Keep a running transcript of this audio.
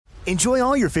Enjoy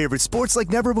all your favorite sports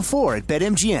like never before at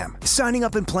BetMGM. Signing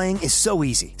up and playing is so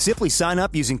easy. Simply sign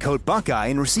up using code Buckeye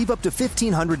and receive up to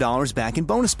 $1,500 back in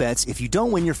bonus bets if you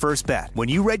don't win your first bet. When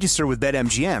you register with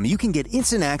BetMGM, you can get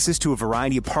instant access to a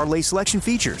variety of parlay selection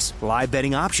features, live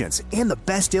betting options, and the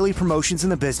best daily promotions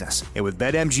in the business. And with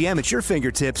BetMGM at your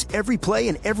fingertips, every play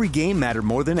and every game matter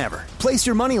more than ever. Place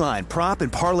your moneyline, prop,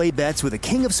 and parlay bets with the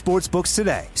king of sportsbooks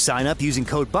today. Sign up using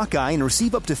code Buckeye and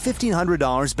receive up to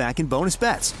 $1,500 back in bonus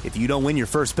bets if you don't win your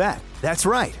first bet. That's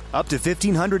right, up to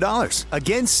 $1,500.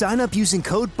 Again, sign up using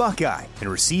code Buckeye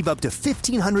and receive up to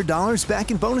 $1,500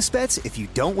 back in bonus bets if you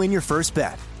don't win your first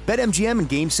bet. BetMGM and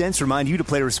GameSense remind you to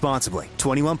play responsibly.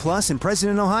 21 plus and present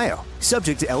in Ohio.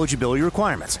 Subject to eligibility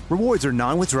requirements. Rewards are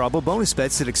non-withdrawable bonus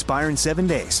bets that expire in 7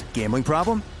 days. Gambling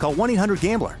problem? Call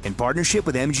 1-800-GAMBLER in partnership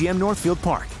with MGM Northfield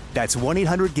Park. That's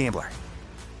 1-800-GAMBLER.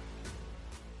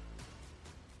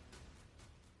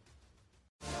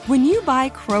 When you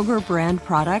buy Kroger brand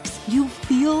products, you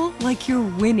feel like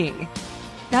you're winning.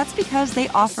 That's because they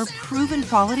offer proven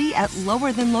quality at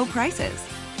lower than low prices.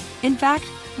 In fact,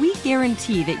 we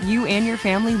guarantee that you and your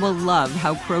family will love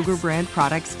how Kroger brand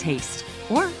products taste,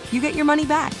 or you get your money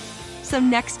back. So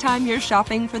next time you're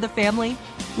shopping for the family,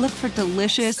 look for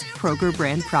delicious Kroger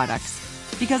brand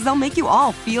products, because they'll make you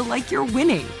all feel like you're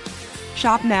winning.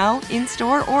 Shop now,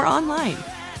 in-store, or online.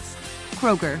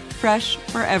 Kroger, fresh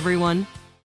for everyone.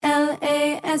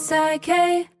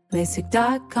 LASIK,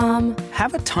 LASIK.com.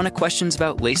 Have a ton of questions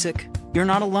about LASIK? You're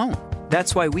not alone.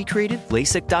 That's why we created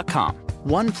LASIK.com.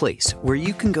 One place where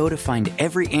you can go to find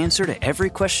every answer to every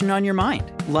question on your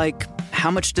mind. Like, how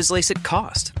much does LASIK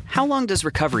cost? How long does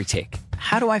recovery take?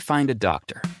 How do I find a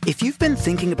doctor? If you've been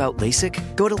thinking about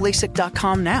LASIK, go to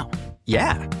LASIK.com now.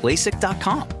 Yeah,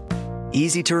 LASIK.com.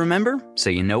 Easy to remember,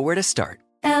 so you know where to start.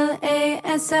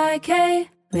 LASIK,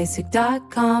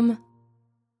 LASIK.com.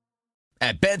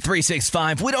 At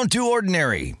Bet365, we don't do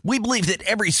ordinary. We believe that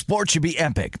every sport should be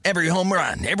epic. Every home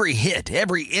run, every hit,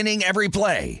 every inning, every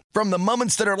play. From the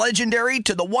moments that are legendary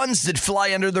to the ones that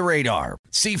fly under the radar.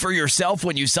 See for yourself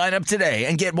when you sign up today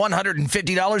and get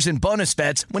 $150 in bonus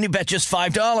bets when you bet just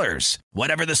 $5.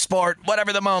 Whatever the sport,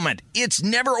 whatever the moment, it's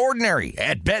never ordinary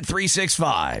at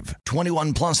Bet365.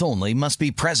 21 plus only. Must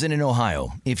be present in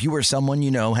Ohio. If you or someone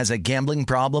you know has a gambling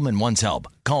problem and wants help,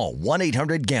 call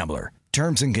 1-800-GAMBLER.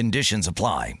 Terms and conditions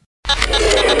apply.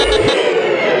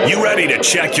 You ready to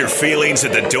check your feelings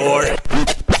at the door?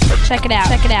 Check it out.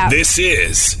 Check it out. This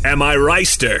is Am I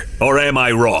Reister or Am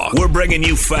I Wrong? We're bringing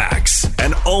you facts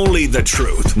and only the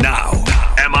truth. Now,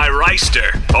 am I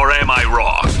Reister or am I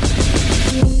wrong?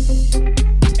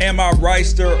 Am I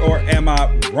Reister or am I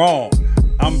wrong?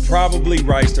 I'm probably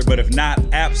Reister, but if not,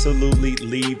 absolutely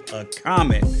leave a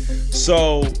comment.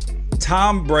 So,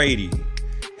 Tom Brady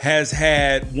has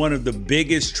had one of the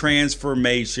biggest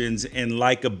transformations in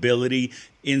likability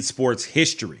in sports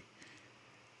history.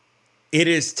 It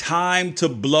is time to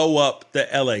blow up the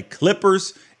LA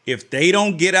Clippers if they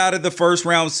don't get out of the first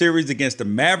round series against the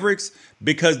Mavericks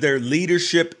because their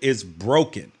leadership is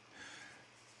broken.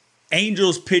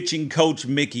 Angels pitching coach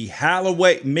Mickey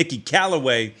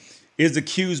Callaway is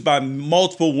accused by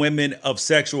multiple women of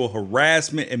sexual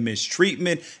harassment and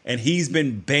mistreatment, and he's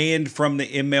been banned from the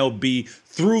MLB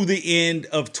through the end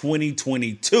of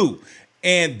 2022.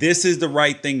 And this is the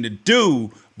right thing to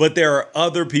do, but there are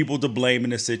other people to blame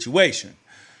in the situation.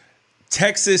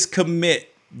 Texas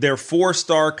commit, their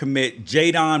 4-star commit,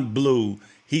 Jadon Blue,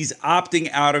 he's opting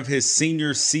out of his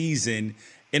senior season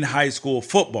in high school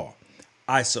football.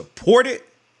 I support it,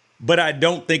 but I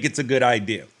don't think it's a good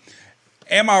idea.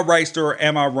 Am I right or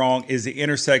am I wrong is the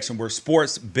intersection where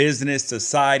sports, business,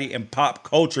 society, and pop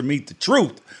culture meet the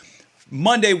truth.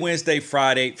 Monday, Wednesday,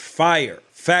 Friday, fire.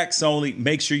 Facts only.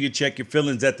 Make sure you check your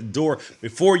feelings at the door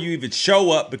before you even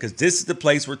show up, because this is the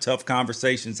place where tough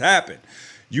conversations happen.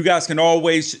 You guys can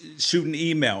always shoot an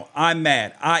email. I'm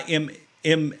mad. I am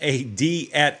MAD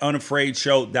at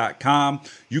unafraidshow.com.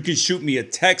 You can shoot me a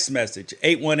text message,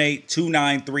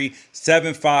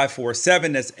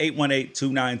 818-293-7547. That's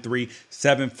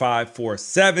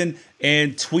 818-293-7547.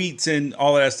 And tweets and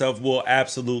all of that stuff, will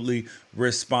absolutely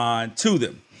respond to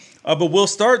them. But we'll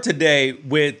start today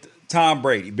with Tom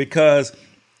Brady, because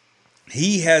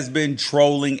he has been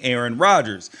trolling Aaron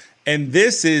Rodgers. And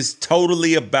this is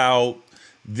totally about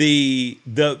the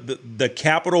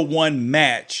Capital One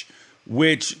match,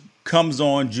 which comes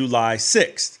on July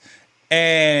 6th.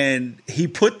 And he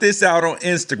put this out on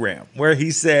Instagram where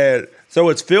he said, so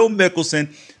it's Phil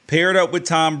Mickelson paired up with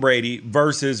Tom Brady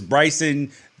versus Bryson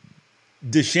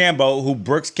DeChambeau, who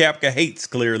Brooks Koepka hates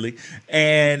clearly,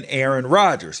 and Aaron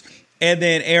Rodgers. And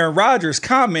then Aaron Rodgers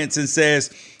comments and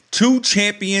says, 2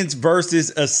 champions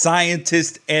versus a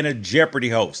scientist and a Jeopardy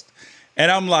host.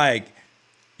 And I'm like,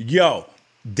 yo,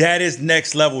 that is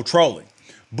next level trolling.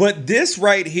 But this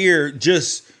right here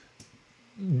just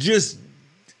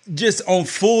on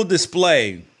full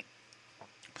display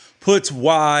puts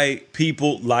why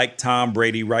people like Tom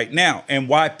Brady right now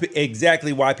and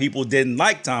exactly why people didn't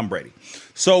like Tom Brady.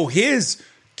 So his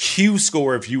Q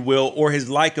score, if you will, or his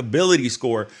likability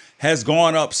score has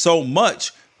gone up so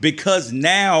much because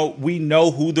now we know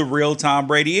who the real Tom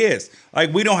Brady is.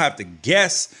 Like, we don't have to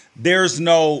guess. There's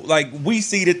no, like, we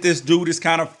see that this dude is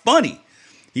kind of funny.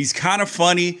 He's kind of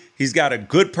funny. He's got a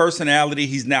good personality.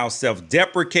 He's now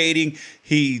self-deprecating.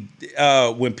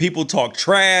 When people talk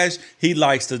trash, he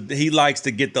likes to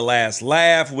get the last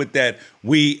laugh with that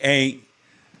 "we ain't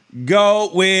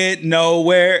going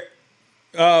nowhere,"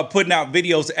 putting out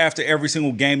videos after every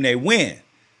single game they win.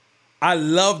 I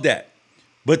love that.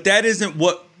 But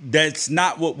that's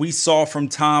not what we saw from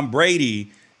Tom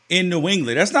Brady in New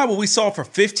England. That's not what we saw for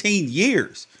 15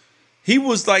 years. He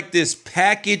was like this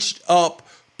packaged up,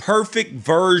 perfect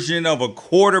version of a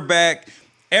quarterback.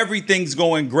 Everything's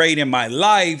going great in my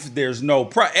life. There's no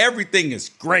everything is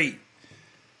great.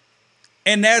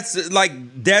 And that's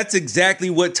exactly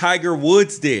what Tiger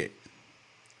Woods did.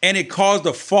 And it caused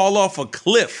a fall off a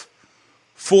cliff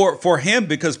for him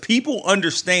because people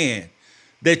understand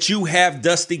that you have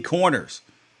dusty corners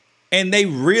and they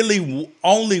really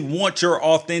only want your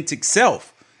authentic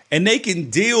self, and they can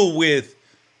deal with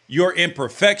your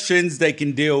imperfections. They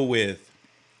can deal with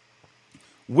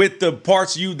the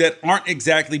parts of you that aren't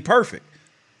exactly perfect.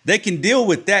 They can deal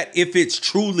with that if it's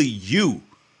truly you.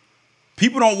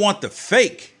 People don't want the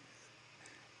fake.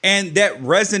 And that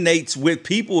resonates with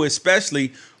people,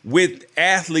 especially with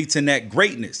athletes and that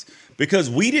greatness, because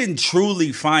we didn't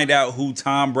truly find out who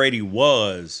Tom Brady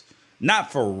was,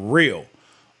 not for real,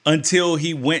 until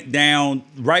he went down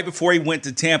right before he went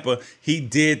to Tampa. He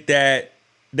did that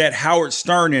Howard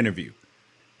Stern interview.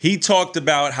 He talked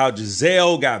about how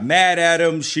Giselle got mad at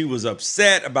him. She was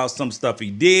upset about some stuff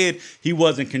he did. He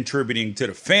wasn't contributing to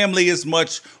the family as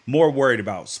much, more worried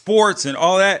about sports and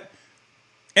all that.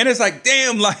 And it's like,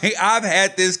 damn, like, I've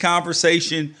had this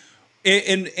conversation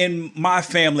in my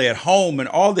family at home and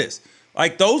all this.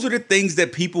 Like, those are the things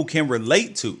that people can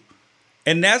relate to.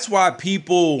 And that's why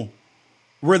people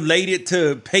related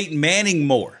to Peyton Manning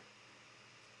more.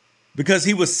 Because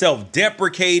he was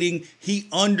self-deprecating. He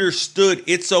understood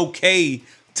it's okay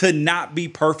to not be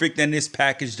perfect in this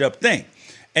packaged up thing.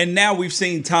 And now we've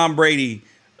seen Tom Brady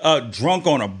drunk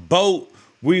on a boat.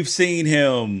 We've seen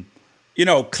him,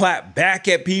 clap back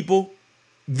at people.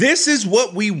 This is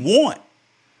what we want.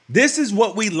 This is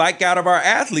what we like out of our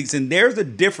athletes. And there's a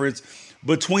difference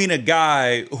between a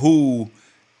guy who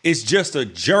is just a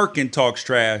jerk and talks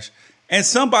trash and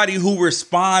somebody who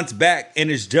responds back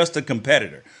and is just a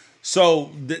competitor.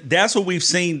 So that's what we've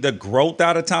seen, the growth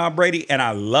out of Tom Brady, and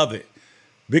I love it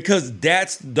because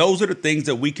those are the things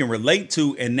that we can relate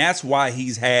to, and that's why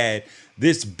he's had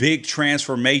this big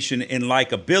transformation in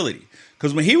likability.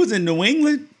 Because when he was in New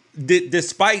England,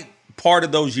 despite part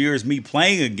of those years me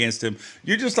playing against him,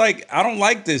 you're just like, I don't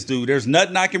like this dude. There's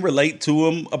nothing I can relate to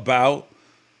him about.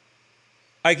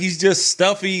 Like, he's just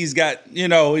stuffy. He's got,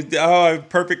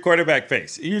 perfect quarterback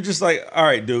face. You're just like, all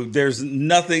right, dude, there's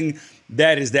nothing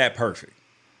that is that perfect.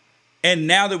 And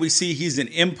now that we see he's an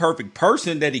imperfect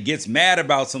person, that he gets mad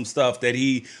about some stuff, that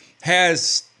he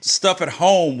has stuff at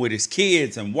home with his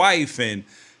kids and wife and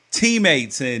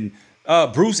teammates and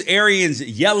Bruce Arians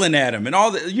yelling at him and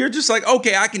all that, you're just like,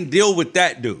 okay, I can deal with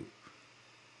that dude.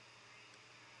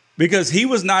 Because he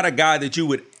was not a guy that you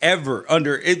would ever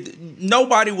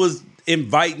nobody was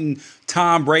inviting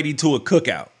Tom Brady to a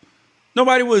cookout.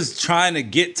 Nobody was trying to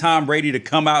get Tom Brady to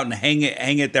come out and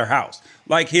hang at their house,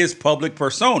 like his public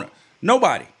persona.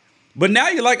 Nobody. But now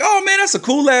you're like, oh man, that's a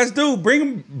cool ass dude.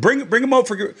 Bring him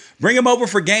over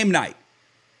for game night.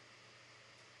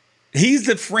 He's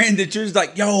the friend that you're just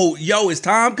like, yo, is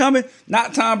Tom coming?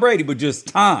 Not Tom Brady, but just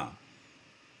Tom.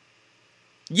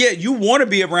 Yeah, you want to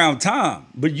be around Tom,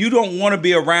 but you don't want to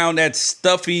be around that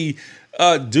stuffy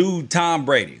dude, Tom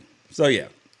Brady. So yeah.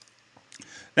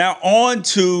 Now, on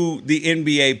to the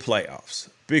NBA playoffs,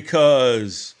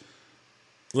 because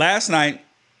last night,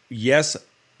 yes,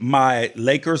 my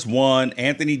Lakers won.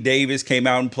 Anthony Davis came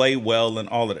out and played well and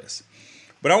all of this.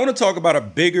 But I want to talk about a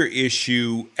bigger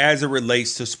issue as it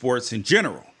relates to sports in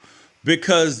general,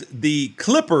 because the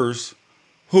Clippers,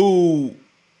 who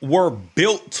were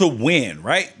built to win,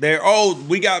 right?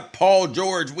 We got Paul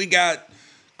George, we got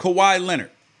Kawhi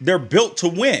Leonard. They're built to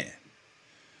win.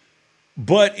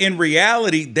 But in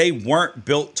reality, they weren't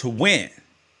built to win.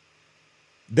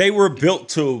 they were built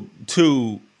to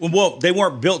they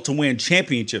weren't built to win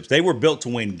championships. They were built to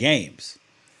win games.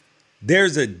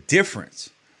 There's a difference.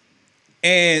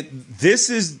 And this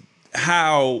is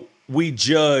how we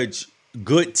judge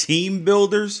good team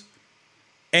builders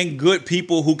and good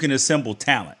people who can assemble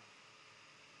talent.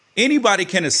 Anybody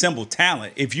can assemble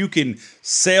talent if you can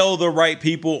sell the right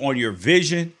people on your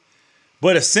vision.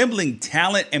 But assembling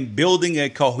talent and building a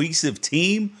cohesive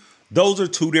team, those are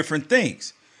two different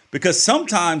things. Because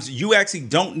sometimes you actually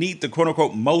don't need the quote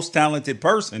unquote most talented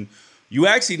person. You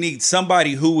actually need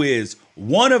somebody who is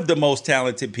one of the most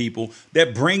talented people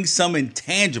that brings some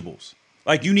intangibles.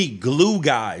 Like you need glue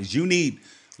guys, you need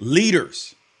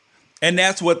leaders. And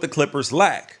that's what the Clippers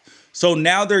lack. So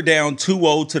now they're down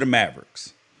 2-0 to the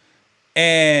Mavericks.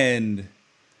 And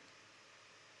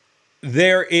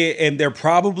they're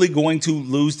probably going to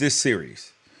lose this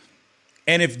series.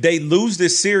 And if they lose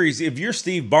this series, if you're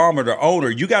Steve Ballmer, the owner,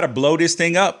 you got to blow this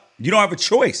thing up. You don't have a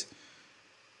choice.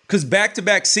 Because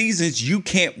back-to-back seasons, you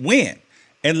can't win.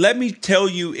 And let me tell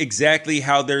you exactly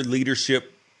how their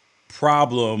leadership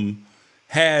problem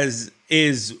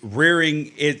is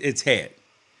rearing its head.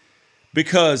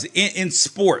 Because in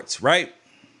sports, right?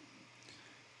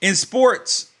 In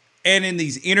sports and in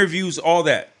these interviews, all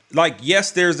that, like,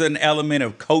 yes, there's an element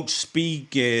of coach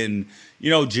speak and,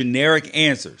 generic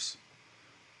answers.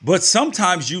 But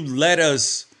sometimes you let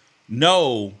us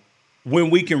know when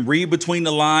we can read between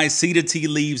the lines, see the tea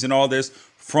leaves and all this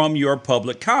from your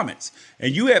public comments.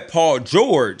 And you had Paul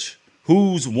George,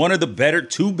 who's one of the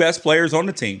two best players on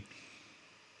the team,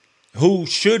 who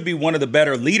should be one of the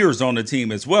better leaders on the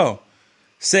team as well,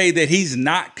 say that he's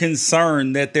not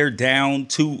concerned that they're down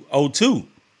 2-0-2.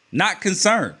 Not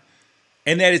concerned.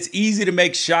 And that it's easy to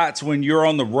make shots when you're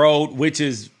on the road, which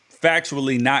is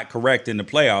factually not correct in the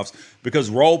playoffs because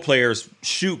role players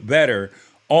shoot better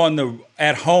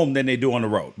at home than they do on the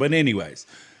road. But anyways,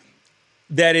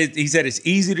 he said it's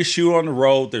easy to shoot on the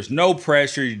road. There's no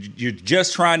pressure. You're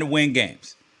just trying to win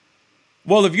games.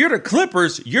 Well, if you're the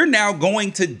Clippers, you're now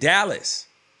going to Dallas.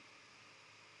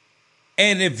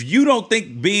 And if you don't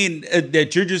think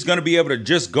that you're just going to be able to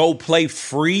just go play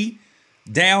free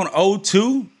down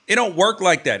 0-2, it don't work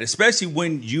like that, especially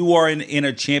when you are in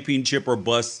a championship or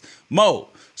bust mode.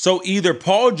 So either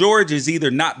Paul George is either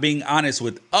not being honest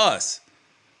with us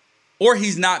or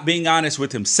he's not being honest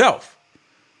with himself.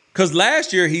 Because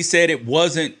last year he said it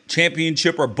wasn't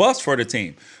championship or bust for the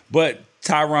team. But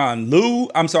Lou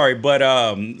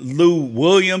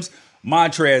Williams,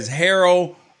 Montrezl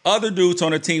Harrell, other dudes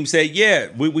on the team said, yeah,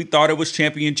 we thought it was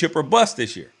championship or bust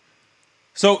this year.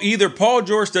 So either Paul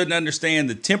George doesn't understand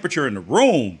the temperature in the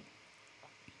room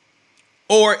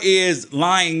or is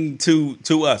lying to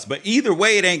us. But either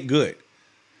way, it ain't good.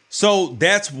 So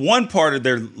that's one part of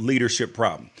their leadership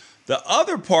problem. The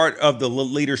other part of the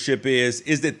leadership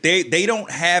is that they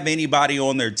don't have anybody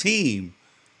on their team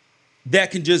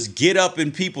that can just get up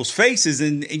in people's faces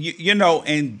and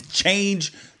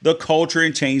change the culture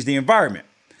and change the environment.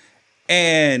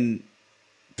 And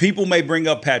people may bring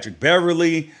up Patrick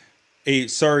Beverley,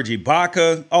 Serge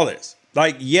Ibaka, all this.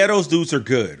 Like, yeah, those dudes are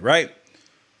good, right?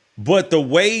 But the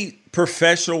way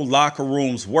professional locker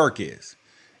rooms work is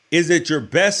that your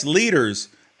best leaders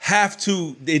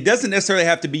it doesn't necessarily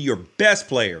have to be your best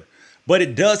player, but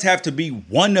it does have to be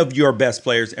one of your best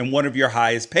players and one of your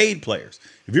highest paid players.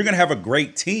 If you're going to have a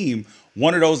great team,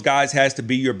 one of those guys has to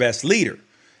be your best leader.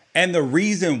 And the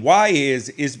reason why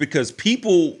is because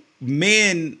people,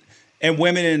 men and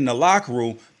women in the locker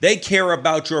room, they care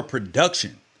about your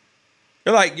production.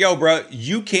 They're like, yo, bro,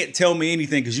 you can't tell me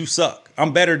anything because you suck.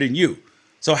 I'm better than you.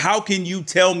 So how can you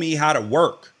tell me how to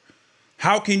work?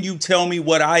 How can you tell me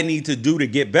what I need to do to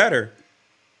get better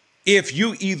if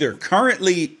you either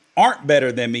currently aren't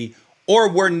better than me or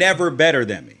were never better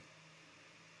than me?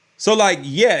 So, like,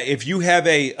 yeah, if you have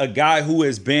a guy who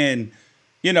has been,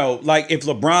 like if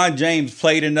LeBron James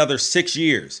played another 6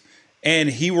 years and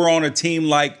he were on a team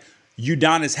like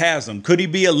Udonis Haslem, could he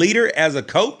be a leader as a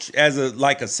coach, as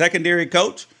a secondary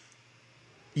coach?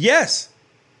 Yes.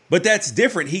 But that's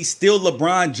different. He's still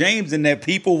LeBron James, and that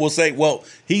people will say, well,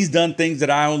 he's done things that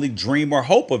I only dream or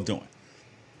hope of doing.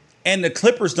 And the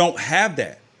Clippers don't have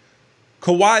that.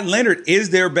 Kawhi Leonard is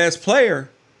their best player,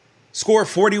 scored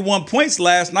 41 points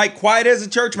last night, quiet as a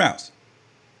church mouse.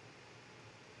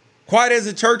 Quiet as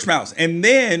a church mouse. And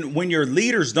then when your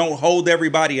leaders don't hold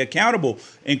everybody accountable,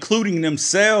 including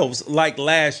themselves, like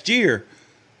last year,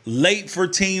 late for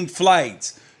team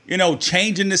flights,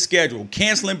 changing the schedule,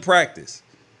 canceling practice.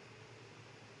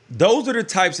 Those are the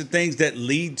types of things that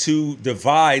lead to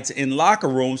divides in locker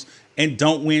rooms and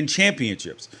don't win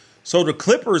championships. So the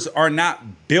Clippers are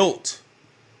not built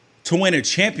to win a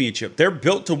championship. They're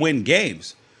built to win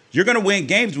games. You're going to win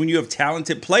games when you have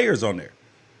talented players on there.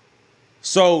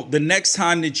 So the next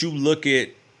time that you look at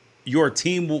your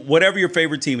team, whatever your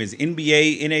favorite team is,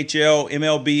 NBA, NHL,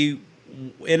 MLB,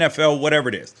 NFL, whatever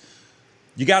it is,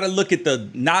 you got to look at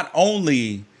not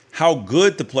only how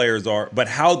good the players are, but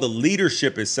how the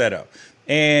leadership is set up.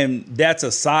 And that's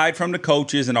aside from the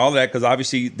coaches and all of that, because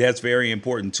obviously that's very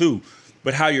important too.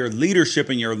 But how your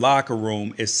leadership in your locker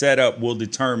room is set up will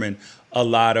determine a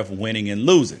lot of winning and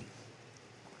losing.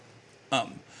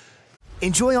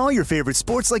 Enjoy all your favorite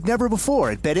sports like never before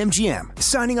at BetMGM.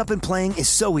 Signing up and playing is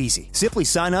so easy. Simply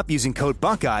sign up using code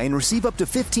Buckeye and receive up to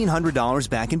 $1,500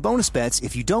 back in bonus bets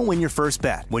if you don't win your first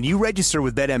bet. When you register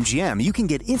with BetMGM, you can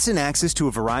get instant access to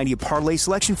a variety of parlay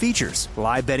selection features,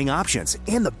 live betting options,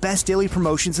 and the best daily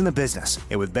promotions in the business.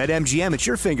 And with BetMGM at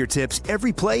your fingertips,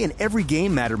 every play and every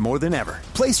game matter more than ever.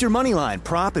 Place your moneyline,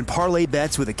 prop, and parlay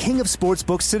bets with the king of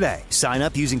sportsbooks today. Sign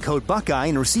up using code Buckeye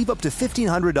and receive up to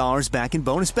 $1,500 back in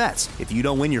bonus bets if you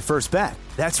don't win your first bet.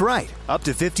 That's right, up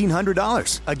to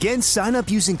 $1,500. Again, sign up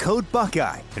using code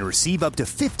Buckeye and receive up to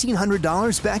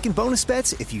 $1,500 back in bonus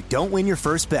bets if you don't win your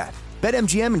first bet.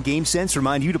 BetMGM and GameSense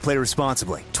remind you to play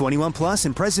responsibly. 21 plus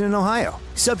and present in Ohio.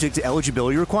 Subject to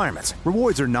eligibility requirements.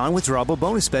 Rewards are non-withdrawable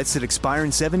bonus bets that expire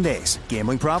in 7 days.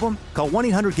 Gambling problem? Call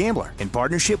 1-800-GAMBLER in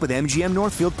partnership with MGM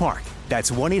Northfield Park.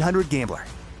 That's 1-800-GAMBLER.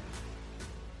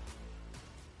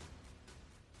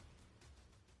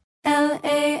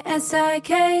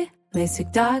 LASIK,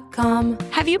 LASIK.com.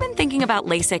 Have you been thinking about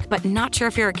LASIK but not sure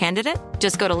if you're a candidate?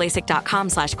 Just go to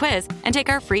LASIK.com/quiz and take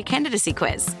our free candidacy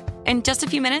quiz. In just a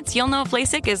few minutes, you'll know if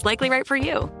LASIK is likely right for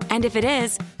you. And if it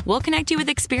is, we'll connect you with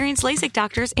experienced LASIK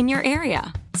doctors in your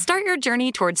area. Start your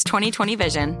journey towards 20/20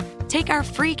 vision. Take our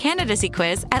free candidacy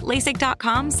quiz at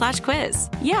LASIK.com/quiz.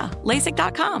 Yeah,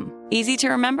 LASIK.com. Easy to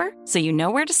remember, so you know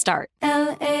where to start.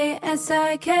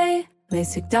 LASIK,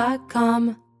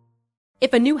 LASIK.com.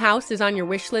 If a new house is on your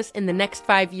wish list in the next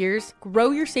 5 years,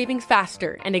 grow your savings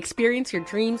faster and experience your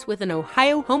dreams with an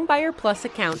Ohio Homebuyer Plus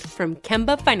account from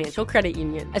Kemba Financial Credit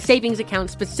Union. A savings account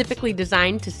specifically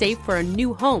designed to save for a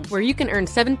new home where you can earn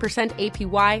 7%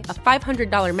 APY, a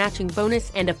 $500 matching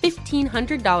bonus, and a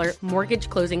 $1,500 mortgage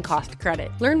closing cost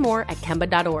credit. Learn more at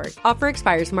Kemba.org. Offer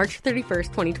expires March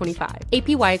 31st, 2025.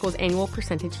 APY equals annual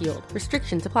percentage yield.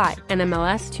 Restrictions apply.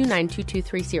 NMLS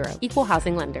 292230. Equal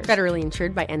housing lender. Federally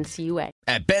insured by NCUA.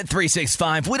 At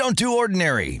Bet365, we don't do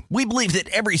ordinary. We believe that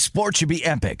every sport should be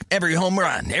epic. Every home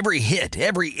run, every hit,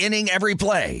 every inning, every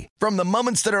play. From the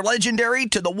moments that are legendary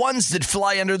to the ones that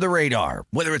fly under the radar.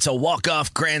 Whether it's a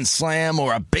walk-off grand slam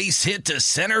or a base hit to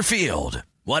center field.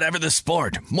 Whatever the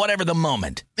sport, whatever the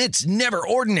moment. It's never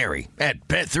ordinary at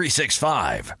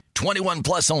Bet365. 21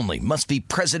 plus only. Must be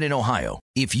present in Ohio.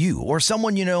 If you or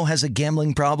someone you know has a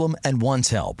gambling problem and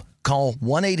wants help, call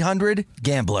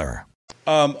 1-800-GAMBLER.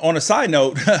 On a side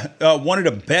note, one of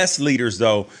the best leaders,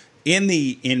 though, in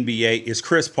the NBA is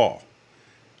Chris Paul.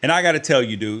 And I got to tell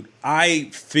you, dude, I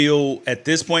feel at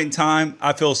this point in time,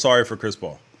 I feel sorry for Chris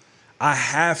Paul. I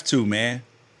have to, man.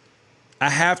 I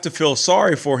have to feel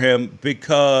sorry for him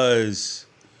because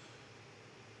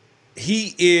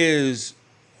he is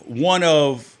one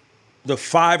of the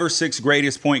 5 or 6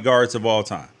 greatest point guards of all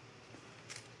time.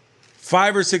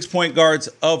 5 or 6 point guards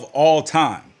of all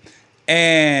time.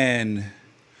 And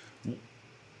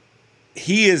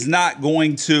he is not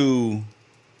going to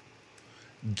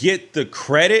get the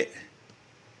credit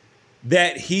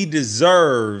that he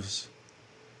deserves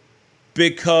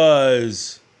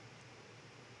because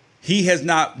he has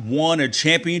not won a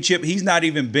championship. He's not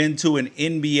even been to an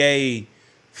NBA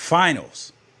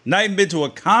finals, not even been to a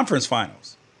conference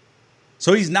finals.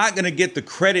 So he's not going to get the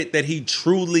credit that he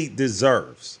truly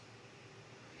deserves.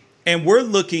 And we're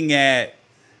looking at,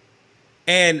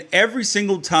 and every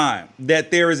single time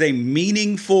that there is a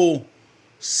meaningful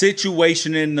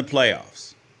situation in the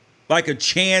playoffs, like a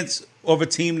chance of a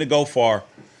team to go far,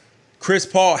 Chris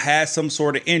Paul has some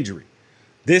sort of injury.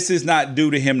 This is not due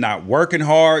to him not working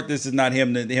hard. This is not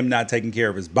him not taking care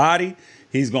of his body.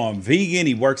 He's gone vegan.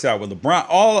 He works out with LeBron,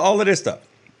 all of this stuff.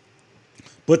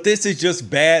 But this is just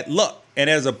bad luck. And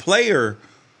as a player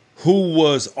who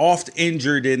was oft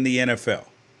injured in the NFL,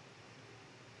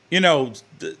 you know,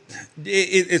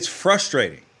 it's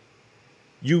frustrating.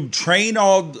 You train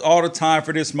all the time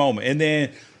for this moment. And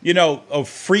then, you know, a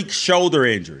freak shoulder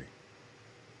injury.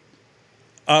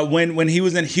 When he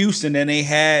was in Houston and they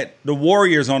had the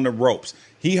Warriors on the ropes,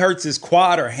 he hurts his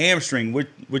quad or hamstring,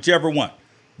 whichever one.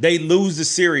 They lose the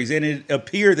series, and it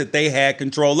appeared that they had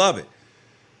control of it.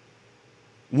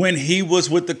 When he was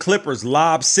with the Clippers,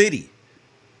 Lob City,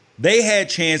 they had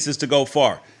chances to go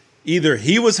far. Either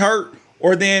he was hurt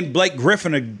or then Blake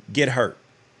Griffin will get hurt.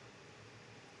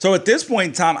 So at this point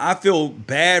in time, I feel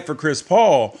bad for Chris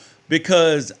Paul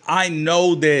because I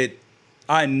know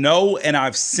and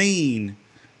I've seen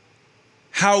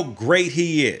how great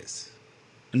he is.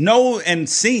 Know and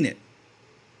seen it.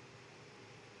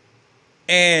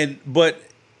 But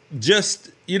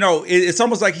just, it's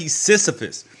almost like he's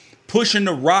Sisyphus pushing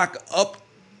the rock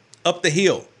up the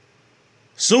hill.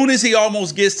 Soon as he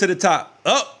almost gets to the top,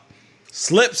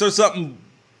 slips or something,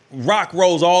 rock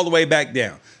rolls all the way back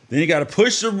down. Then you got to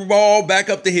push the ball back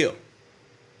up the hill.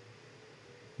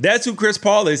 That's who Chris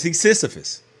Paul is. He's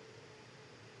Sisyphus.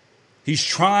 He's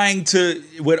trying to,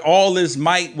 with all his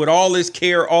might, with all his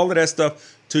care, all of that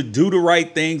stuff, to do the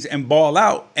right things and ball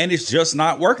out, and it's just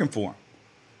not working for him.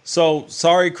 So,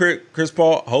 sorry, Chris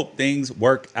Paul. Hope things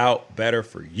work out better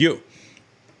for you.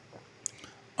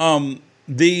 To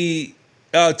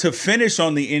finish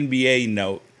on the NBA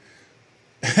note,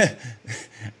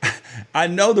 I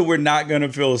know that we're not going to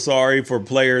feel sorry for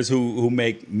players who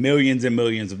make millions and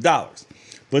millions of dollars,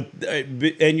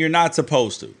 and you're not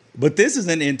supposed to. But this is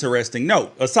an interesting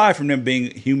note, aside from them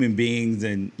being human beings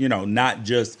and, not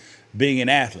just being an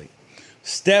athlete.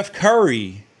 Steph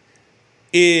Curry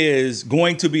is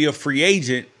going to be a free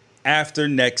agent after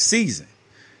next season.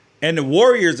 And the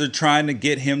Warriors are trying to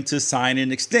get him to sign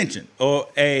an extension.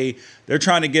 They're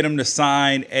trying to get him to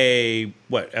sign a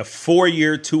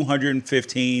 4-year,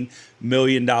 $215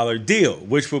 million deal,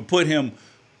 which would put him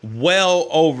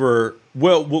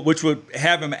which would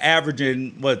have him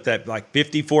averaging like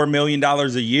 $54 million a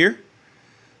year.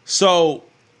 So,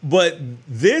 but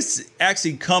this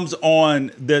actually comes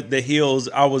on the heels.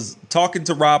 I was talking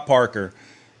to Rob Parker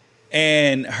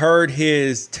and heard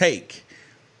his take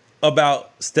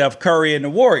about Steph Curry and the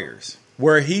Warriors,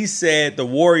 where he said the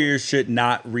Warriors should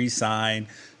not re-sign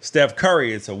Steph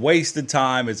Curry. It's a waste of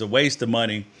time. It's a waste of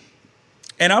money.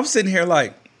 And I'm sitting here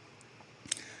like,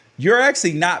 you're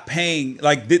actually not paying,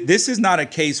 this is not a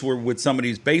case where with some of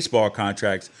these baseball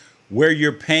contracts where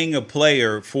you're paying a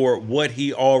player for what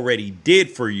he already did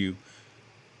for you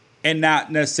and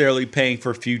not necessarily paying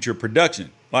for future production.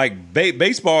 Like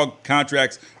baseball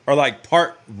contracts are like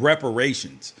part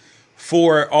reparations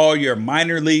for all your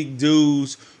minor league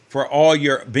dues, for all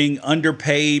your being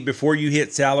underpaid before you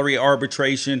hit salary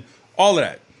arbitration, all of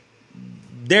that.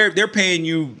 They're paying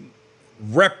you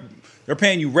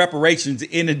reparations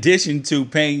in addition to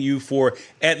paying you for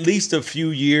at least a few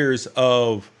years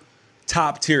of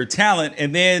top tier talent,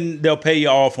 and then they'll pay you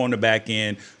off on the back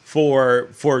end for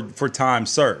time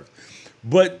served.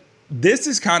 But this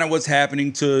is kind of what's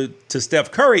happening to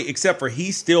Steph Curry, except for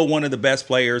he's still one of the best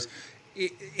players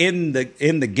in the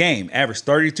game. Averaged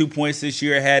 32 points this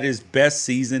year, had his best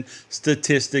season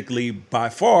statistically by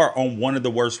far on one of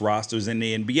the worst rosters in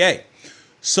the NBA.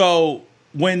 So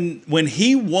when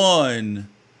he won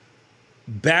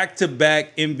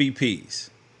back-to-back MVPs,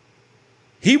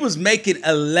 he was making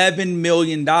 $11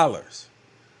 million,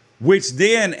 which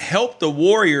then helped the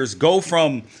Warriors go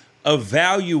from a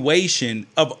valuation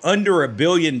of under $1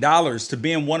 billion to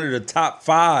being one of the top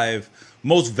 5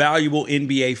 most valuable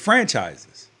NBA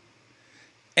franchises.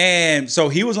 And so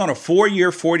he was on a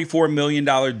 4-year, $44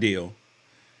 million deal.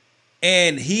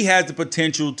 And he had the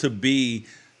potential to be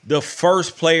the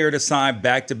first player to sign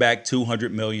back-to-back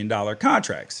 $200 million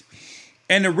contracts.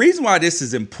 And the reason why this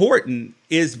is important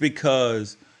is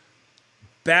because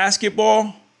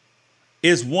basketball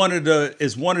is one of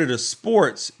the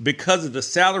sports, because of the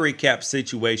salary cap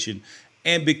situation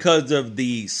and because of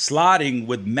the slotting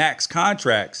with max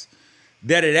contracts,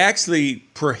 that it actually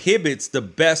prohibits the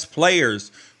best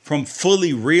players from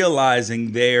fully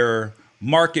realizing their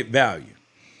market value.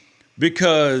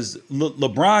 Because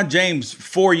LeBron James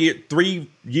 3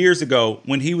 years ago,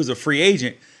 when he was a free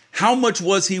agent, how much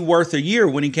was he worth a year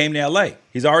when he came to LA?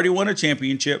 He's already won a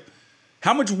championship.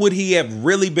 How much would he have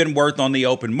really been worth on the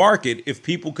open market if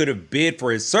people could have bid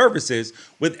for his services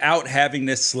without having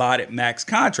this slotted max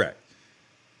contract?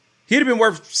 He'd have been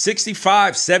worth $65,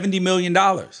 $70 million.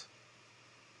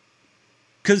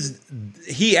 Because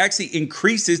he actually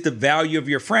increases the value of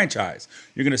your franchise.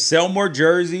 You're going to sell more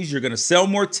jerseys. You're going to sell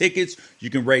more tickets. You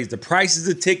can raise the prices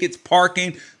of tickets,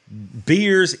 parking,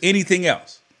 beers, anything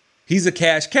else. He's a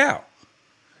cash cow.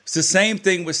 It's the same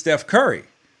thing with Steph Curry,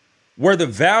 where the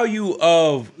value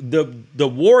of the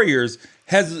Warriors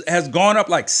has gone up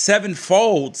like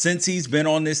 7-fold since he's been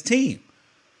on this team.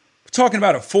 We're talking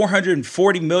about a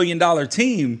 $440 million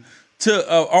team to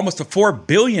almost a $4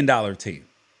 billion team.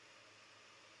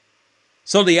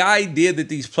 So the idea that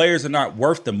these players are not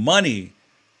worth the money,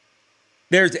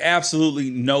 there's absolutely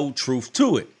no truth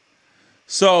to it.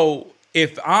 So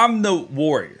if I'm the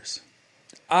Warriors,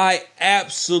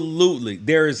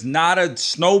 there is not a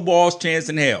snowball's chance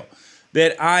in hell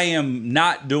that I am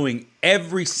not doing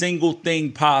every single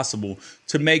thing possible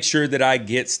to make sure that I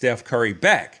get Steph Curry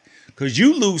back. Because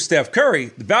you lose Steph Curry,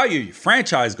 the value of your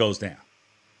franchise goes down.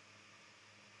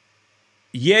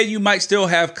 Yeah, you might still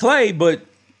have Klay, but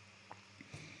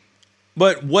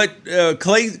what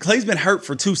Klay's been hurt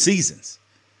for 2 seasons.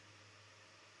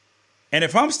 And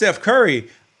if I'm Steph Curry,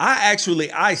 I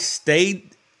stayed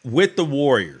with the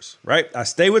Warriors, right? I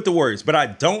stay with the Warriors, but I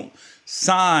don't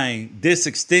sign this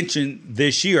extension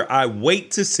this year. I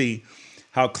wait to see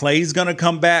how Klay's going to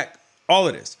come back, all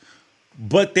of this.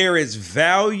 But there is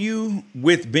value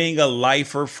with being a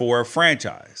lifer for a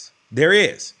franchise. There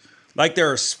is. Like,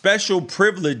 there are special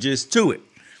privileges to it.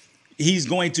 He's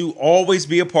going to always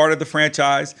be a part of the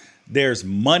franchise. There's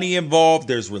money involved.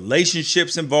 There's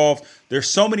relationships involved. There's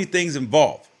so many things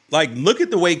involved. Like, look at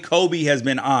the way Kobe has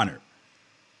been honored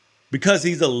because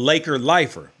he's a Laker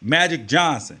lifer. Magic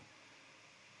Johnson.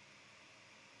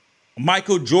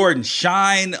 Michael Jordan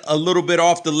shine a little bit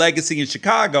off the legacy in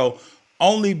Chicago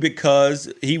only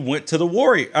because he went to the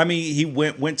Warriors. I mean, he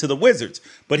went to the Wizards.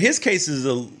 But his case is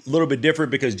a little bit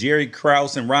different because Jerry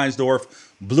Krause and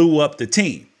Reinsdorf blew up the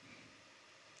team.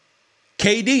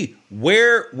 KD,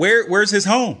 where's his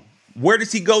home? Where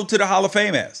does he go to the Hall of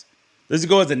Fame as? Does he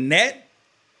go as a Net?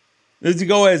 Does he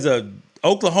go as a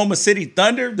Oklahoma City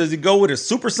Thunder? Does he go with a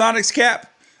Supersonics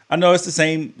cap? I know it's the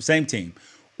same team.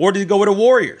 Or does he go with the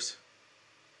Warriors?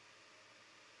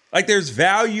 Like, there's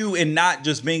value in not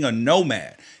just being a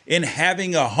nomad, in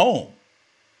having a home.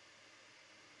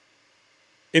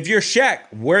 If you're Shaq,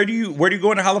 where do you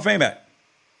go in the Hall of Fame at?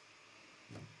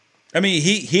 I mean,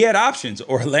 he had options.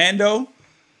 Orlando,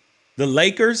 the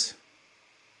Lakers.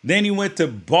 Then he went to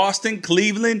Boston,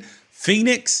 Cleveland,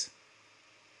 Phoenix.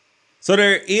 So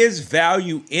there is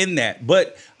value in that.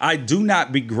 But I do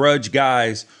not begrudge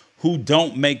guys who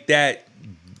don't make that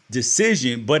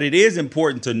decision. But it is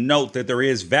important to note that there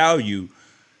is value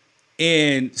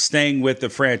in staying with the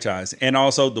franchise. And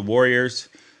also the Warriors,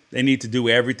 they need to do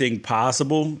everything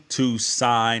possible to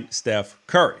sign Steph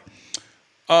Curry.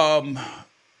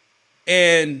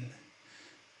 And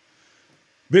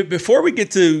before we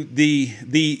get to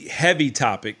the heavy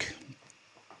topic,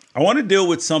 I want to deal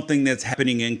with something that's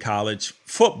happening in college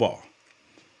football.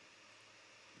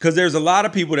 Because there's a lot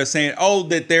of people that are saying, oh,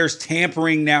 that there's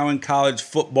tampering now in college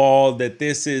football, that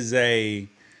this is a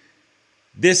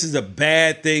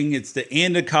bad thing. It's the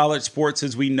end of college sports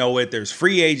as we know it. There's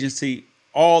free agency,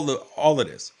 all of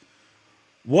this.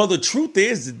 Well, the truth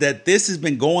is that this has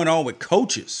been going on with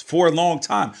coaches for a long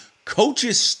time.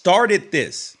 Coaches started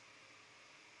this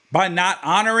by not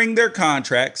honoring their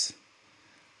contracts,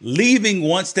 leaving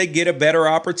once they get a better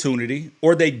opportunity,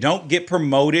 or they don't get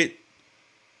promoted,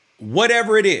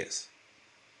 whatever it is.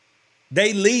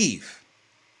 They leave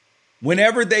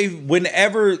whenever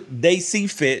they see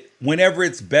fit, whenever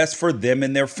it's best for them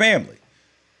and their family.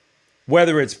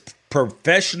 Whether it's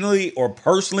professionally or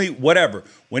personally, whatever.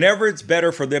 Whenever it's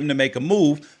better for them to make a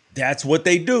move, that's what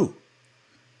they do.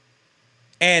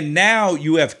 And now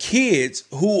you have kids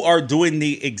who are doing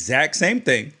the exact same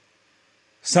thing.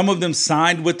 Some of them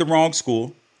signed with the wrong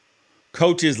school.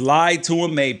 Coaches lied to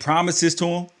them, made promises to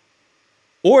them.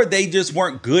 Or they just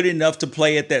weren't good enough to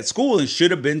play at that school and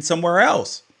should have been somewhere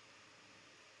else.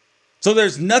 So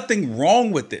there's nothing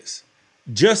wrong with this.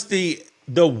 Just the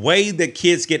way that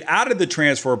kids get out of the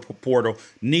transfer portal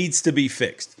needs to be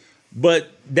fixed. But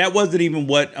that wasn't even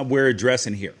what we're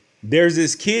addressing here. There's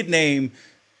this kid named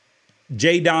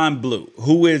Jadon Blue,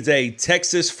 who is a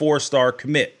Texas 4-star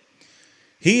commit.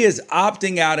 He is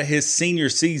opting out of his senior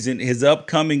season, his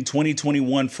upcoming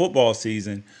 2021 football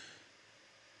season.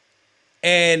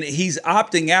 And he's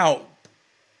opting out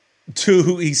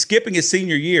he's skipping his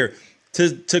senior year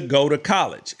to go to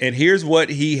college. And here's what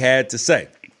he had to say.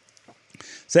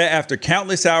 Said, after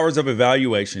countless hours of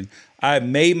evaluation, I have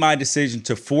made my decision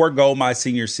to forego my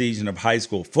senior season of high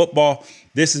school football.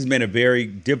 This has been a very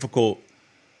difficult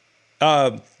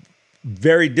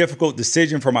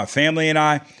decision for my family and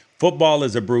I. Football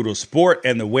is a brutal sport,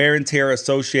 and the wear and tear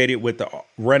associated with the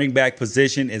running back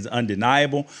position is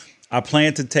undeniable. I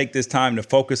plan to take this time to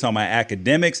focus on my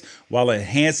academics while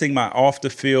enhancing my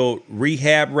off-the-field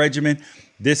rehab regimen.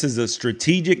 This is a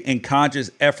strategic and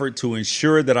conscious effort to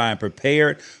ensure that I am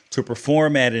prepared to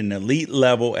perform at an elite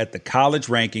level at the college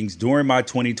rankings during my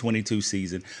 2022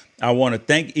 season. I want to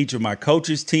thank each of my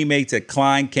coaches, teammates at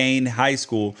Klein Cain High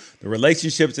School, the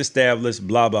relationships established,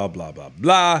 blah, blah, blah, blah,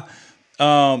 blah.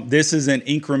 This is an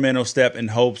incremental step in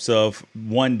hopes of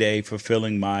one day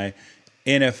fulfilling my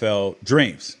NFL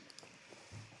dreams.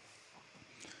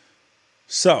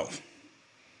 So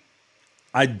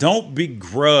I don't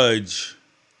begrudge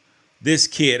this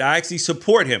kid. I actually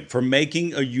support him for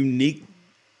making a unique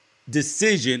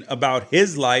decision about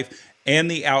his life and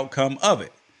the outcome of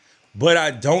it. But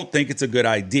I don't think it's a good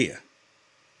idea.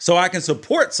 So I can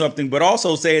support something, but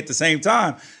also say at the same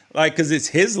time, like, because it's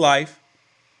his life,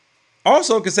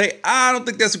 also can say, I don't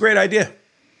think that's a great idea.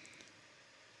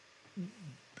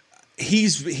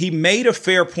 He made a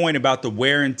fair point about the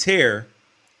wear and tear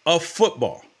of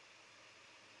football.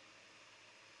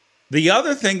 The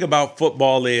other thing about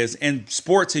football is, and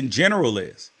sports in general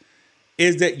is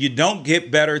that you don't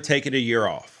get better taking a year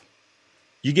off.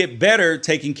 You get better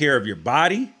taking care of your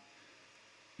body,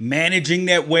 managing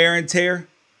that wear and tear.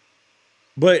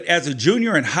 But as a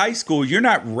junior in high school, you're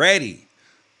not ready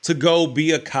to go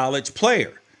be a college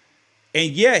player.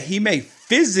 And yeah, he may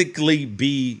physically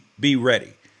be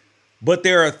ready. But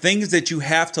there are things that you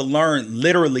have to learn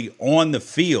literally on the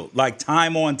field, like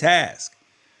time on task.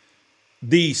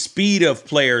 The speed of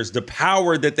players, the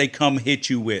power that they come hit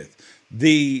you with,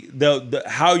 the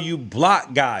how you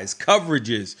block guys,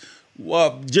 coverages,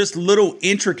 just little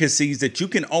intricacies that you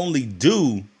can only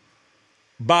do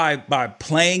by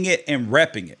playing it and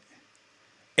repping it.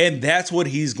 And that's what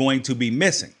he's going to be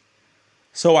missing.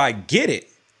 So I get it.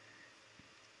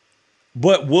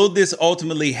 But will this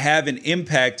ultimately have an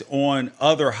impact on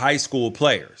other high school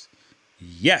players?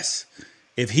 Yes.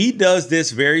 If he does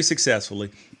this very successfully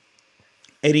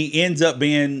and he ends up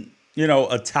being,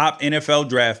 a top NFL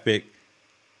draft pick,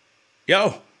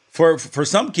 for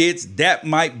some kids, that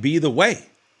might be the way.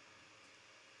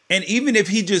 And even if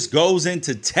he just goes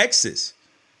into Texas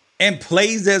and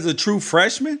plays as a true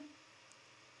freshman,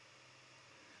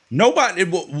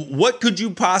 what could you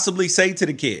possibly say to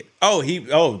the kid?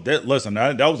 Listen,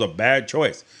 that was a bad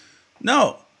choice.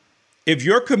 No, if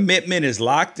your commitment is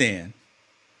locked in,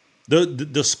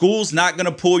 the school's not going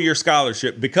to pull your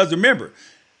scholarship, because remember,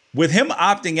 with him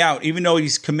opting out, even though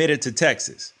he's committed to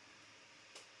Texas,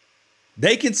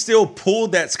 they can still pull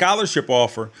that scholarship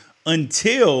offer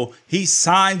until he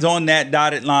signs on that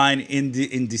dotted line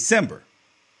in December.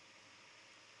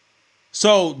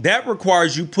 So that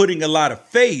requires you putting a lot of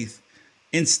faith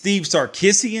in Steve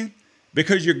Sarkisian,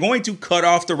 because you're going to cut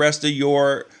off the rest of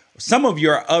some of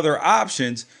your other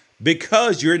options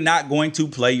because you're not going to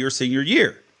play your senior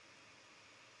year.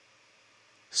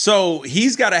 So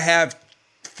he's got to have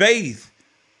faith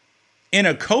in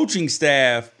a coaching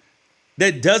staff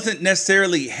that doesn't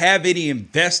necessarily have any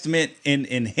investment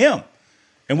in him.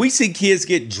 And we see kids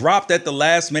get dropped at the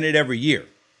last minute every year.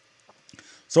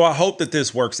 So I hope that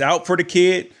this works out for the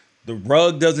kid, the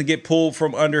rug doesn't get pulled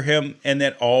from under him, and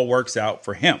that all works out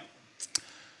for him.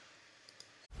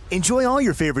 Enjoy all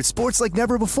your favorite sports like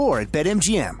never before at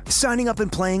BetMGM. Signing up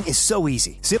and playing is so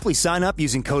easy. Simply sign up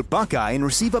using code Buckeye and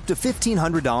receive up to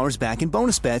 $1,500 back in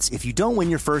bonus bets if you don't win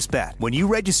your first bet. When you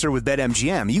register with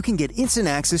BetMGM, you can get instant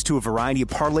access to a variety of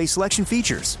parlay selection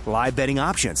features, live betting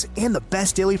options, and the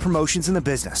best daily promotions in the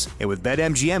business. And with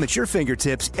BetMGM at your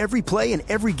fingertips, every play and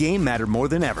every game matter more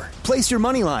than ever. Place your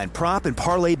moneyline, prop, and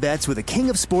parlay bets with the king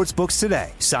of sportsbooks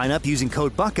today. Sign up using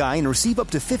code Buckeye and receive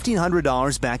up to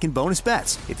 $1,500 back in bonus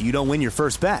bets if you don't win your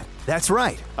first bet. That's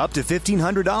right, up to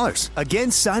 $1,500. Again,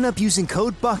 sign up using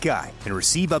code Buckeye and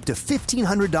receive up to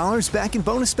 $1,500 back in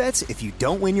bonus bets if you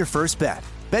don't win your first bet.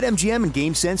 BetMGM and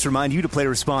GameSense remind you to play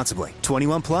responsibly.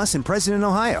 21 plus and present in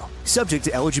Ohio. Subject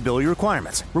to eligibility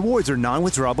requirements. Rewards are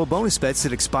non-withdrawable bonus bets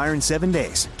that expire in 7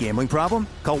 days. Gambling problem?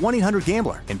 Call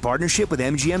 1-800-GAMBLER in partnership with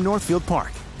MGM Northfield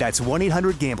Park. That's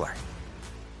 1-800-GAMBLER.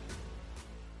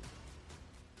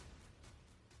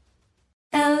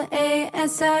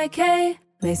 LASIK,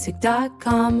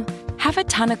 LASIK.com. Have a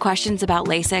ton of questions about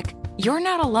LASIK? You're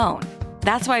not alone.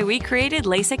 That's why we created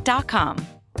LASIK.com.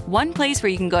 One place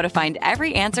where you can go to find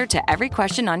every answer to every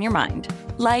question on your mind.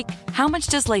 Like, how much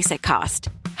does LASIK cost?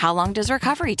 How long does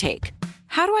recovery take?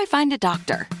 How do I find a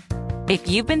doctor? If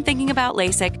you've been thinking about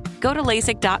LASIK, go to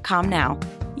LASIK.com now.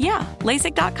 Yeah,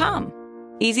 LASIK.com.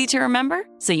 Easy to remember,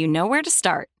 so you know where to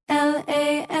start.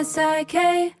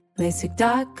 LASIK,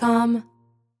 LASIK.com.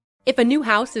 If a new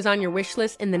house is on your wish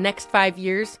list in the next 5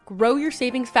 years, grow your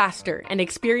savings faster and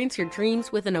experience your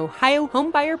dreams with an Ohio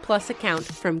Homebuyer Plus account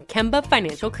from Kemba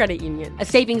Financial Credit Union. A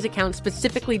savings account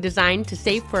specifically designed to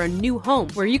save for a new home,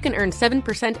 where you can earn 7%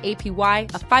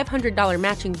 APY, a $500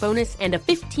 matching bonus, and a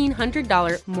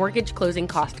 $1,500 mortgage closing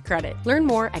cost credit. Learn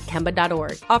more at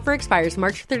Kemba.org. Offer expires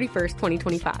March 31st,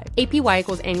 2025. APY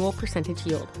equals annual percentage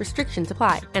yield. Restrictions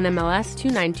apply. NMLS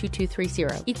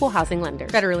 292230. Equal housing lender.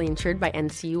 Federally insured by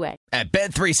NCUA. way. At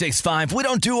Bet365, we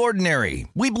don't do ordinary.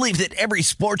 We believe that every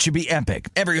sport should be epic.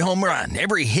 Every home run,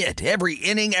 every hit, every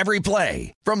inning, every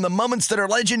play. From the moments that are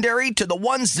legendary to the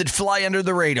ones that fly under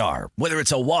the radar. Whether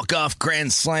it's a walk-off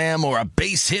grand slam or a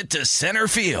base hit to center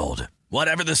field.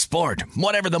 Whatever the sport,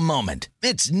 whatever the moment.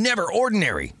 It's never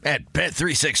ordinary at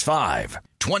Bet365.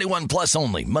 21 plus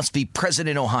only. Must be present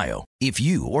in Ohio. If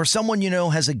you or someone you know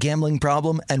has a gambling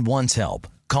problem and wants help,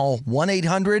 call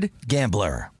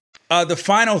 1-800-GAMBLER. The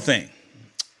final thing,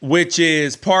 which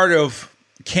is part of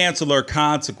cancel or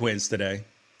consequence today,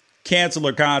 cancel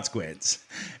or consequence,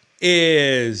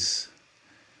 is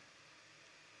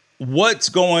what's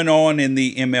going on in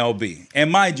the MLB.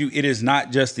 And mind you, it is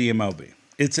not just the MLB.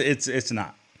 It's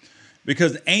not.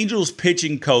 Because Angels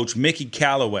pitching coach Mickey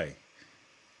Callaway,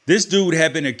 this dude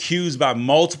had been accused by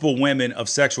multiple women of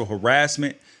sexual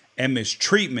harassment and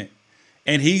mistreatment.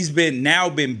 And he's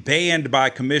now been banned by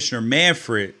Commissioner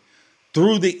Manfred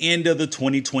through the end of the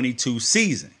 2022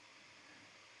 season.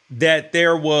 That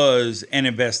there was an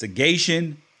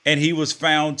investigation and he was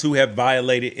found to have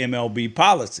violated MLB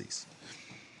policies.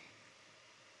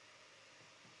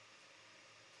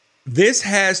 This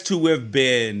has to have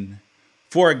been,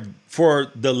 for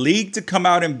the league to come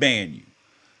out and ban you,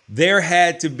 there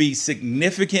had to be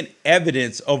significant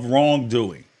evidence of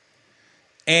wrongdoing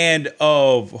and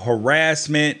of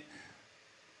harassment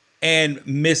and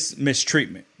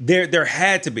mistreatment. There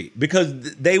had to be,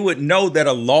 because they would know that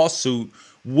a lawsuit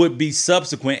would be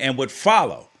subsequent and would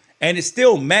follow. And it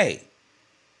still may.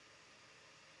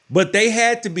 But they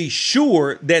had to be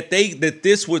sure that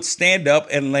this would stand up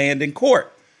and land in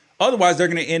court. Otherwise, they're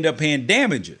going to end up paying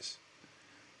damages.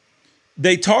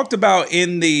 They talked about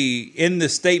in the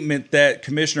statement that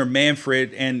Commissioner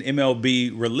Manfred and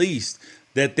MLB released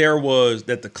that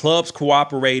the clubs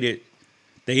cooperated.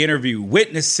 They interviewed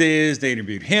witnesses. They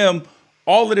interviewed him.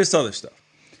 All of this other stuff.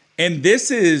 And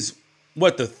this is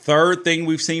the third thing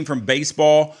we've seen from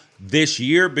baseball this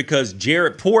year, because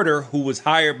Jared Porter, who was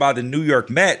hired by the New York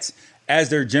Mets as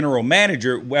their general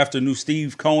manager after new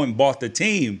Steve Cohen bought the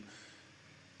team,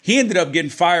 he ended up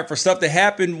getting fired for stuff that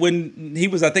happened when he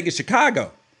was, I think, in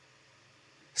Chicago.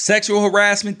 Sexual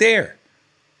harassment there.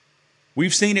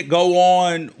 We've seen it go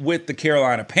on with the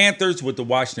Carolina Panthers, with the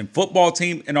Washington football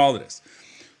team, and all of this.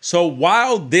 So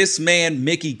while this man,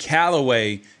 Mickey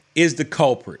Callaway, is the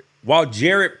culprit, while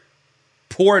Jared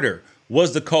Porter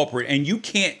was the culprit, and you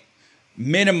can't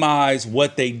minimize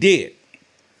what they did,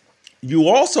 you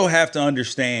also have to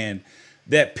understand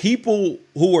that people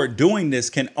who are doing this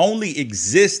can only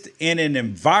exist in an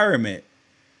environment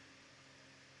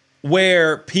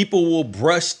where people will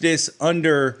brush this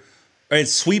under and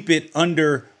sweep it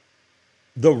under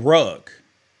the rug,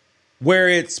 where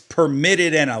it's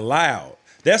permitted and allowed.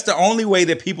 That's the only way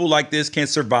that people like this can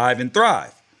survive and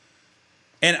thrive.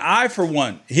 And I, for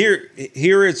one, here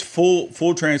is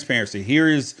full transparency. Here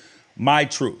is my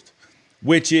truth,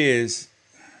 which is,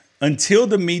 until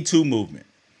the Me Too movement,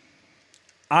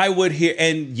 I would hear,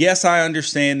 and yes, I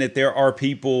understand that there are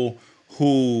people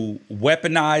who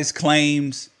weaponize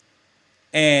claims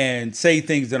and say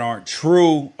things that aren't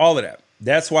true, all of that.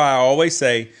 That's why I always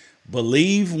say,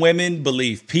 believe women,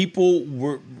 believe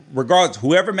people, regardless,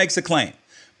 whoever makes a claim,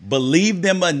 believe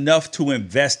them enough to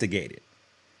investigate it.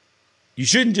 You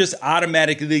shouldn't just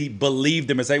automatically believe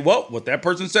them and say, well, what that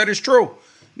person said is true.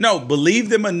 No, believe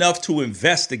them enough to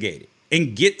investigate it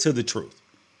and get to the truth.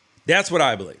 That's what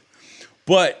I believe.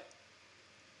 But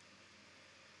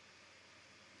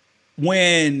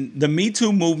when the Me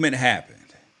Too movement happened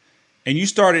and you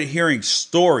started hearing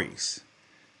stories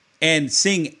and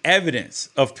seeing evidence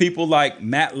of people like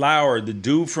Matt Lauer, the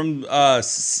dude from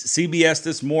CBS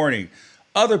This Morning,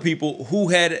 other people who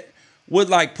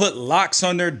would put locks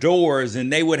on their doors,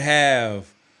 and they would ask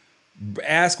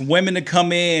women to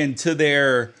come in to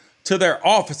their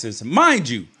offices. Mind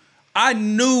you, I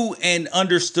knew and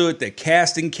understood that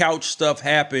casting couch stuff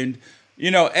happened.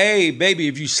 Hey, baby,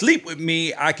 if you sleep with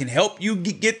me, I can help you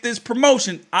get this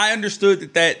promotion. I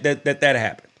understood that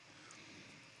happened.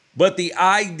 But the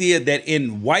idea that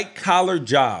in white collar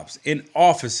jobs, in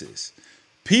offices,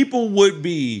 people would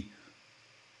be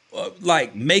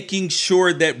making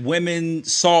sure that women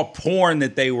saw porn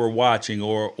that they were watching,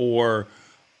 or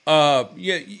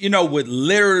would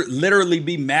literally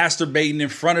be masturbating in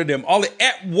front of them all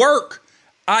at work.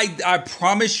 I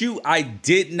promise you, I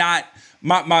did not.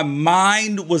 My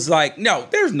mind was like, no,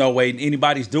 there's no way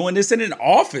anybody's doing this in an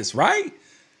office, right?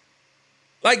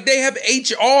 They have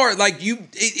HR,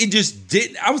 it just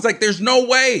didn't. I was like, there's no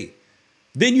way.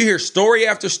 Then you hear story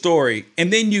after story,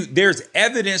 and then there's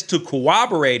evidence to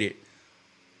corroborate it.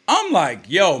 I'm like,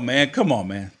 yo, man, come on,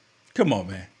 man.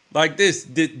 Like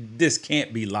this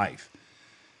can't be life.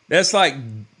 That's like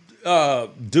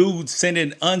dudes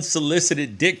sending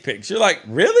unsolicited dick pics. You're like,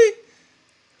 really?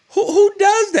 Who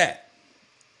does that?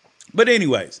 But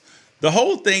anyways, the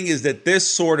whole thing is that this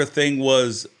sort of thing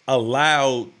was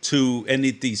allowed to, and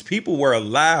these people were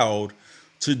allowed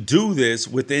to do this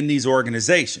within these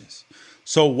organizations.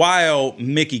 So while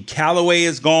Mickey Callaway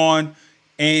is gone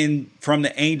and from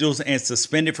the Angels and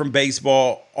suspended from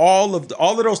baseball, all of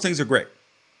those things are great.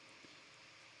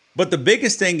 But the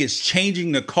biggest thing is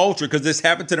changing the culture, because this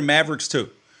happened to the Mavericks too.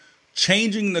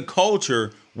 Changing the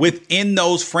culture within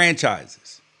those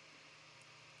franchises.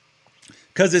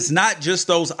 Because it's not just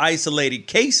those isolated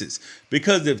cases.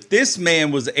 Because if this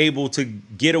man was able to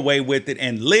get away with it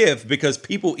and live because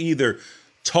people either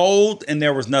told and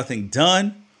there was nothing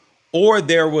done, or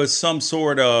there was some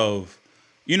sort of,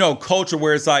 culture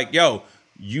where it's like, yo,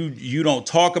 you don't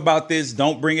talk about this,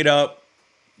 don't bring it up.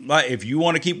 Like, if you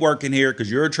want to keep working here,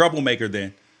 because you're a troublemaker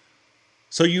then.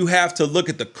 So you have to look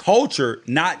at the culture,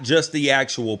 not just the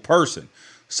actual person.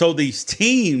 So these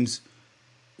teams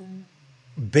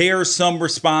bear some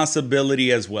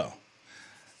responsibility as well.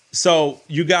 So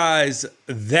you guys,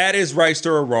 that is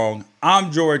Reister or wrong.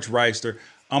 I'm George Reister.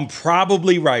 I'm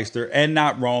probably Reister and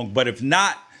not wrong. But if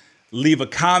not, leave a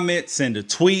comment, send a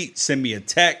tweet, send me a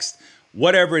text,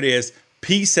 whatever it is.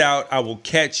 Peace out. I will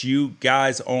catch you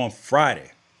guys on Friday.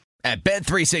 At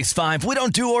Bet365, we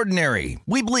don't do ordinary.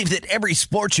 We believe that every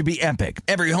sport should be epic.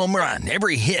 Every home run,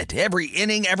 every hit, every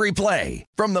inning, every play.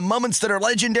 From the moments that are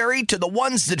legendary to the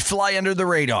ones that fly under the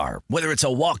radar. Whether it's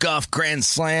a walk-off grand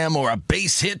slam or a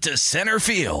base hit to center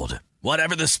field.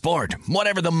 Whatever the sport,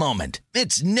 whatever the moment.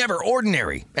 It's never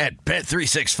ordinary at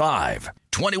Bet365.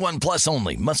 21 plus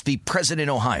only. Must be present in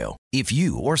Ohio. If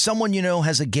you or someone you know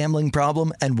has a gambling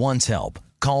problem and wants help,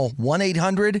 call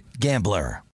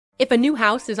 1-800-GAMBLER. If a new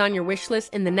house is on your wish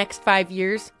list in the next 5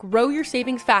 years, grow your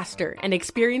savings faster and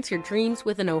experience your dreams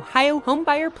with an Ohio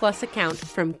Homebuyer Plus account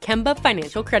from Kemba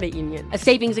Financial Credit Union. A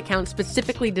savings account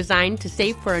specifically designed to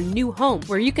save for a new home,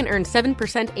 where you can earn 7%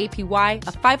 APY,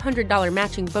 a $500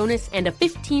 matching bonus, and a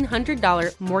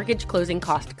 $1,500 mortgage closing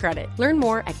cost credit. Learn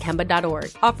more at Kemba.org.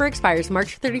 Offer expires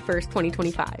March 31st,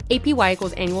 2025. APY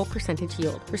equals annual percentage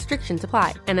yield. Restrictions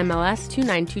apply. NMLS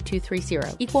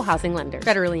 292230. Equal housing lender.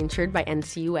 Federally insured by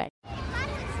NCUA.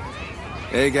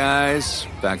 Hey guys,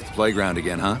 back at the playground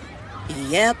again, huh?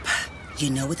 Yep. You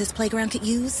know what this playground could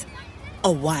use?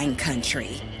 A wine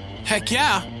country. Heck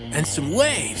yeah, and some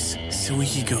waves so we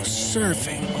could go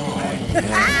surfing. Oh,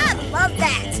 yeah. Love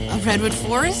that. A redwood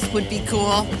forest would be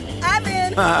cool. I'm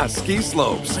in. Ski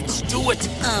slopes. Let's do it.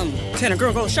 Can a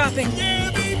girl go shopping?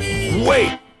 Yeah, baby.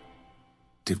 Wait.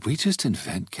 Did we just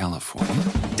invent California?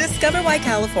 Discover why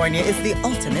California is the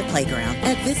ultimate playground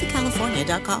at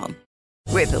visitcalifornia.com.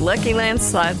 With the Lucky Land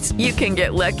Slots, you can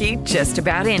get lucky just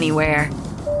about anywhere.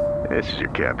 This is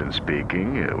your captain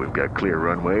speaking. We've got clear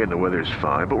runway and the weather's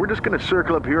fine, but we're just going to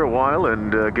circle up here a while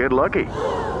and get lucky.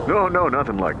 No,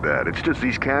 nothing like that. It's just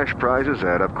these cash prizes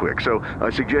add up quick. So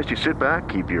I suggest you sit back,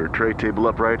 keep your tray table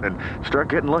upright, and start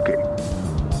getting lucky.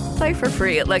 Play for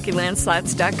free at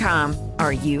LuckyLandSlots.com.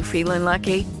 Are you feeling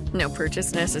lucky? No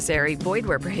purchase necessary. Void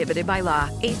where prohibited by law.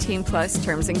 18 plus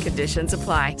terms and conditions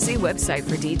apply. See website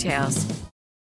for details.